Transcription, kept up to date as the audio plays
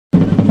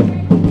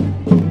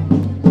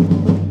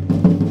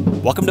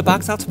Welcome to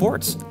Box Out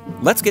Sports.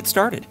 Let's get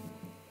started.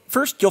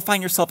 First, you'll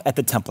find yourself at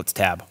the Templates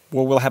tab,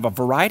 where we'll have a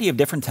variety of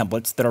different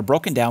templates that are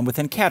broken down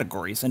within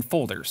categories and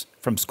folders,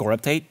 from score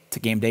update to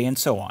game day and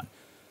so on.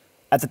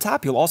 At the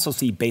top, you'll also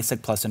see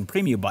Basic, Plus, and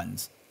Premium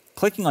buttons.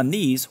 Clicking on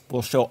these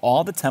will show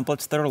all the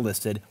templates that are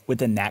listed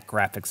within that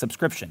graphic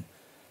subscription.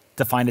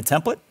 To find a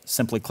template,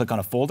 simply click on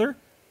a folder,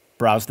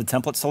 browse the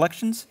template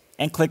selections,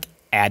 and click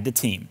Add to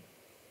Team.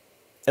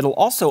 It'll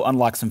also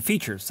unlock some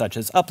features such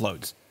as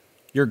uploads.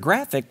 Your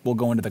graphic will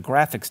go into the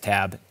Graphics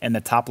tab in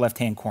the top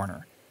left-hand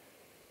corner.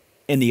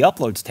 In the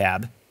Uploads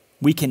tab,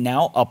 we can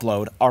now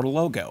upload our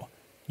logo.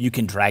 You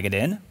can drag it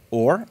in,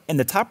 or in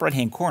the top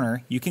right-hand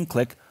corner, you can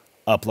click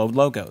Upload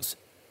Logos.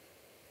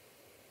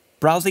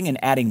 Browsing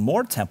and adding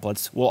more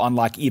templates will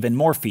unlock even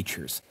more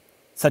features,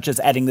 such as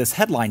adding this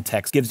headline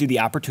text gives you the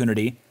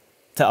opportunity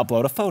to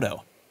upload a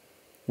photo,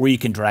 where you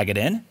can drag it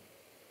in,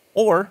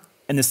 or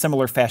in the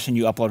similar fashion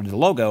you uploaded the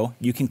logo,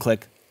 you can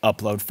click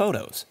Upload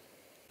Photos.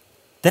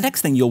 The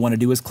next thing you'll want to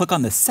do is click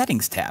on the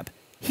Settings tab.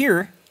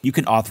 Here, you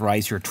can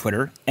authorize your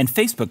Twitter and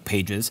Facebook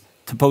pages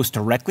to post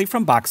directly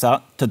from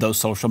BoxOut to those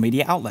social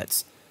media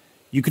outlets.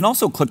 You can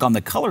also click on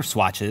the color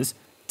swatches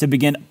to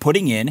begin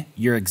putting in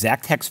your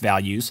exact text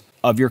values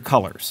of your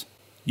colors.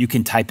 You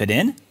can type it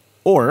in,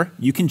 or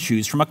you can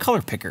choose from a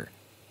color picker.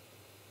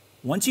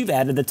 Once you've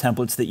added the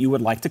templates that you would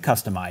like to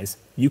customize,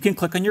 you can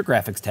click on your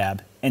Graphics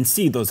tab and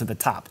see those at the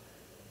top.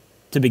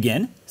 To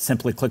begin,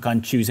 simply click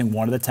on choosing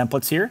one of the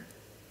templates here,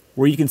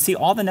 where you can see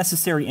all the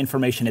necessary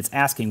information it's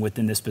asking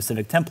within this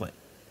specific template.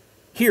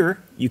 Here,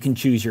 you can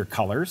choose your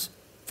colors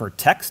for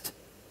text,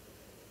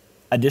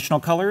 additional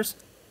colors,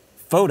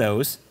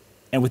 photos,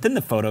 and within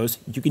the photos,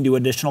 you can do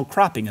additional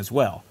cropping as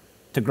well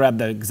to grab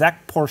the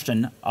exact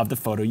portion of the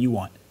photo you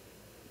want.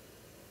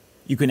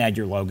 You can add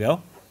your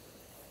logo,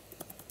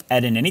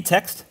 add in any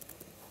text,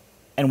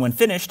 and when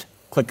finished,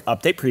 click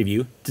Update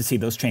Preview to see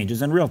those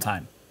changes in real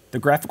time. The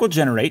graphic will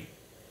generate,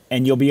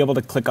 and you'll be able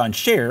to click on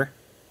Share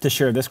to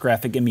share this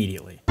graphic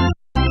immediately.